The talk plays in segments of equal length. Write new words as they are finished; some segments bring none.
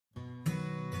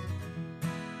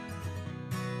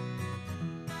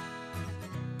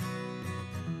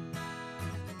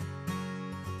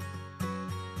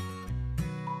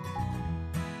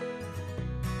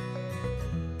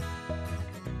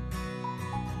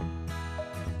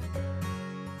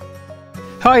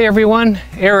Hi everyone,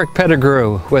 Eric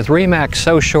Pettigrew with Remax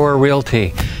South Shore Realty.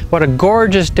 What a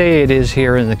gorgeous day it is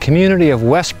here in the community of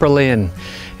West Berlin.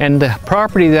 And the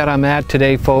property that I'm at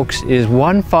today, folks, is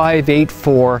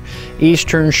 1584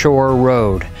 Eastern Shore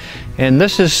Road. And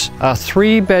this is a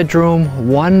 3-bedroom,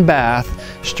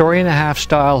 1-bath, story-and-a-half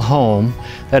style home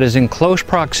that is in close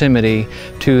proximity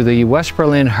to the West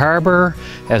Berlin Harbour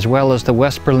as well as the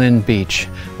West Berlin Beach.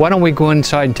 Why don't we go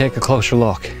inside and take a closer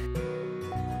look?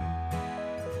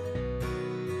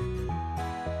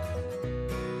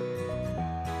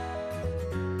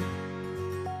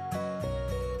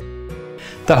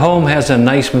 The home has a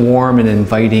nice, warm and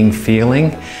inviting feeling.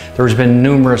 There's been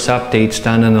numerous updates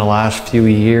done in the last few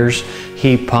years.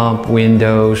 Heat pump,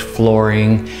 windows,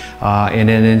 flooring, and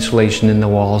then insulation in the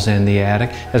walls and the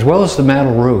attic, as well as the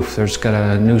metal roof. There's got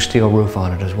a new steel roof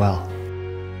on it as well.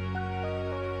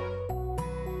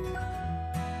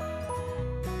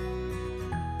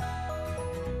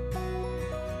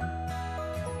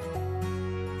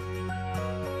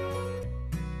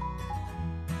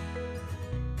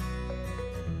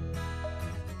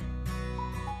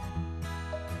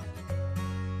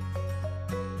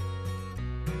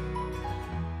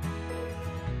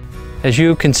 As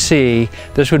you can see,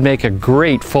 this would make a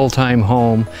great full-time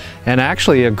home and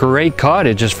actually a great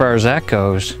cottage as far as that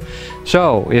goes.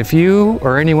 So if you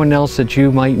or anyone else that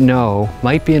you might know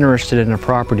might be interested in a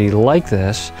property like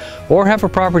this or have a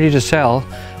property to sell,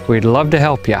 we'd love to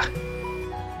help you.